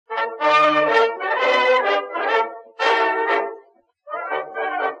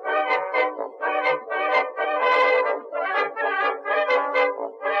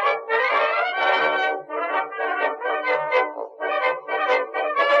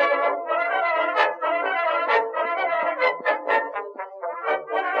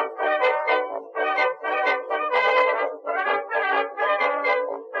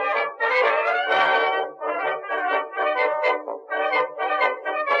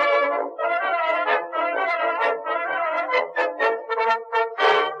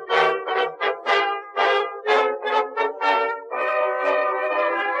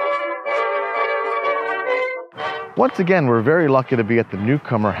Once again, we're very lucky to be at the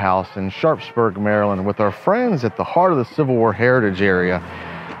Newcomer house in Sharpsburg, Maryland, with our friends at the heart of the Civil War heritage area.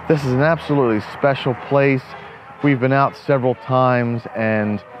 This is an absolutely special place. We've been out several times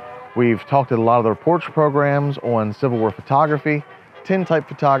and we've talked at a lot of their porch programs on Civil War photography, tintype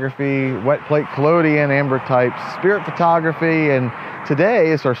photography, wet plate collodion, ambrotypes, spirit photography, and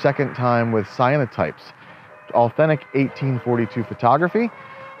today is our second time with Cyanotypes, authentic 1842 photography.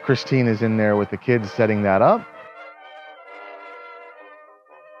 Christine is in there with the kids setting that up.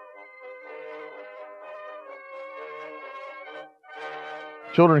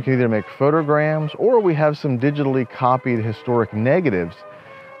 Children can either make photograms or we have some digitally copied historic negatives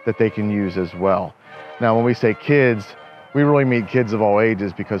that they can use as well. Now, when we say kids, we really mean kids of all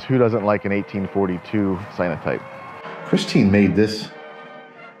ages, because who doesn't like an 1842 Cyanotype? Christine made this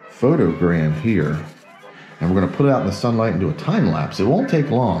photogram here, and we're going to put it out in the sunlight and do a time lapse. It won't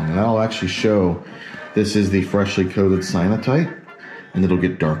take long, and that'll actually show this is the freshly coated Cyanotype, and it'll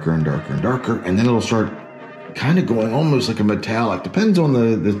get darker and darker and darker, and then it'll start kind of going almost like a metallic. Depends on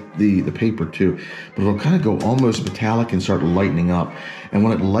the paper too, but it'll kind of go almost metallic and start lightening up. And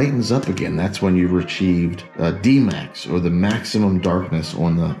when it lightens up again, that's when you've achieved D-max, or the maximum darkness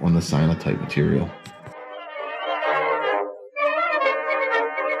on the Cyanotype material.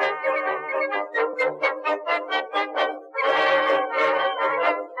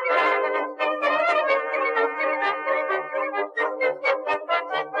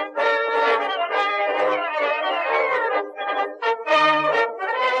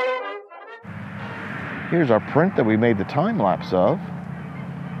 Here's our print that we made the time lapse of,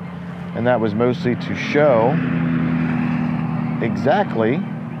 and that was mostly to show exactly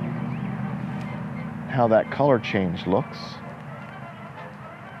how that color change looks.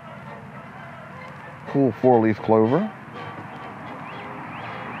 Cool 4-leaf clover.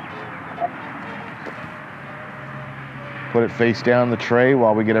 Put it face down the tray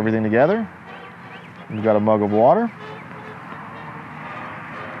while we get everything together. We've got a mug of water.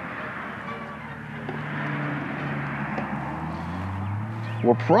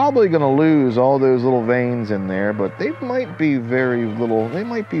 We're probably going to lose all those little veins in there, but they might be very little, they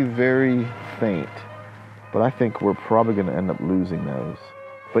might be very faint. But I think we're probably going to end up losing those.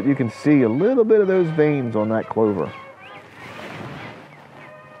 But you can see a little bit of those veins on that clover.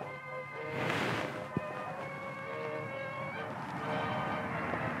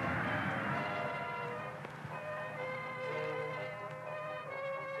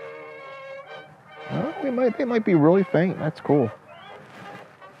 Well, they might be really faint. That's cool.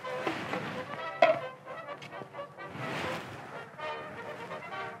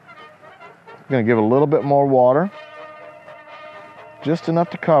 Going to give it a little bit more water, just enough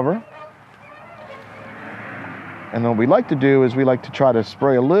to cover. And then what we like to do is we like to try to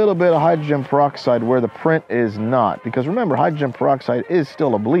spray a little bit of hydrogen peroxide where the print is not, because remember, hydrogen peroxide is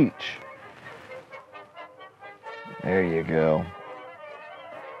still a bleach. There you go.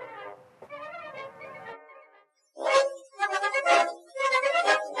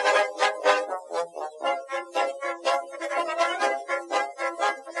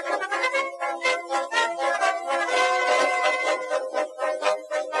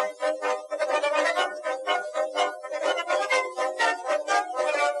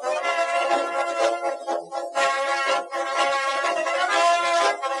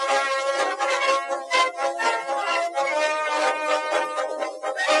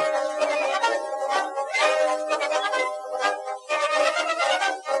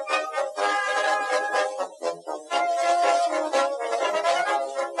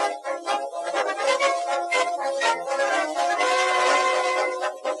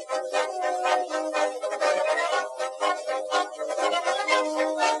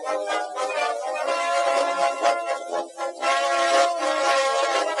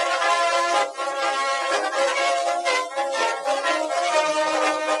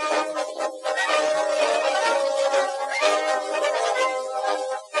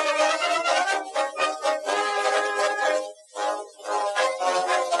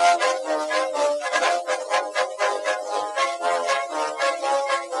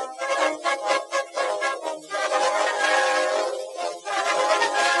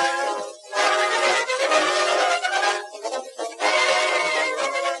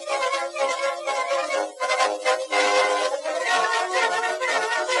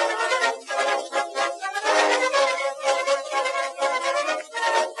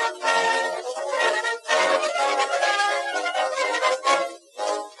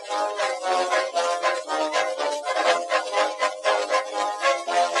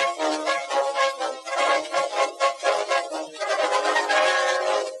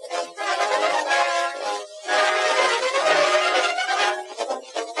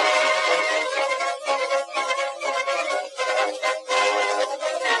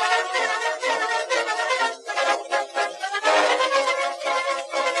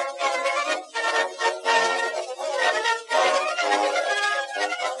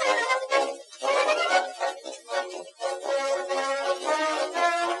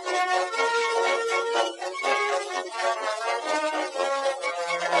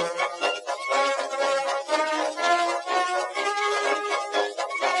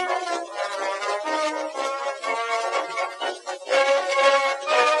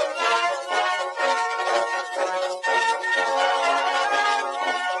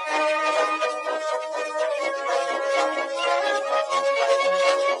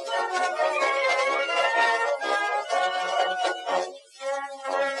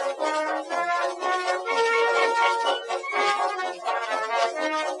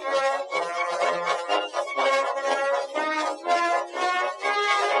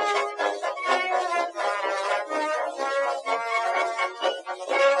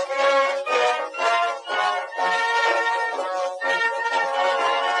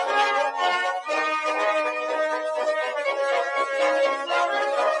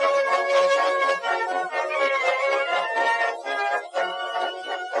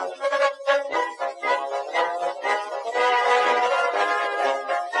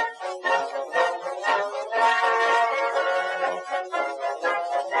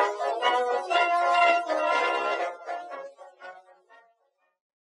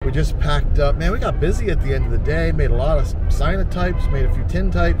 We just packed up. Man, we got busy at the end of the day. Made a lot of Cyanotypes, made a few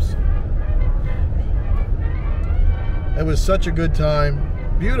Tintypes. It was such a good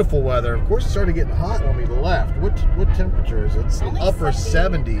time. Beautiful weather. Of course, it started getting hot when we left. What temperature is it? It's upper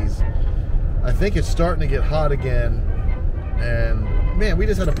 70s. I think it's starting to get hot again. And man, we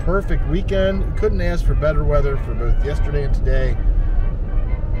just had a perfect weekend. Couldn't ask for better weather for both yesterday and today.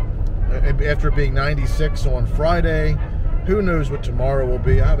 After it being 96 on Friday, who knows what tomorrow will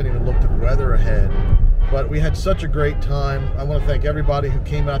be. I haven't even looked at weather ahead. But we had such a great time. I want to thank everybody who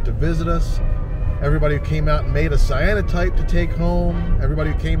came out to visit us. Everybody who came out and made a cyanotype to take home.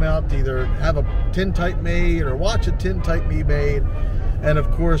 Everybody who came out to either have a tintype made or watch a tintype be made. And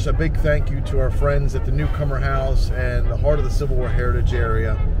of course, a big thank you to our friends at the Newcomer House and the Heart of the Civil War Heritage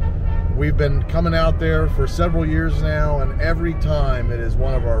area. We've been coming out there for several years now, and every time it is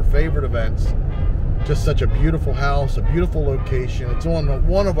one of our favorite events. Just such a beautiful house, a beautiful location. It's on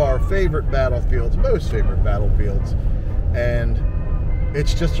one of our favorite battlefields, most favorite battlefields. And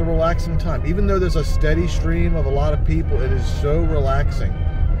it's just a relaxing time. Even though there's a steady stream of a lot of people, it is so relaxing.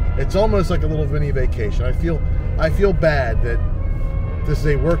 It's almost like a little mini vacation. I feel bad that this is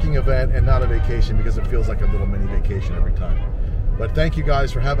a working event and not a vacation, because it feels like a little mini vacation every time. But thank you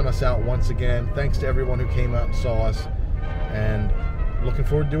guys for having us out once again. Thanks to everyone who came out and saw us. And looking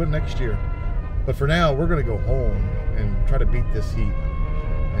forward to doing it next year. But for now, we're going to go home and try to beat this heat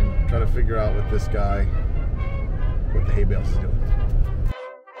and try to figure out what this guy, what the hay bales is doing.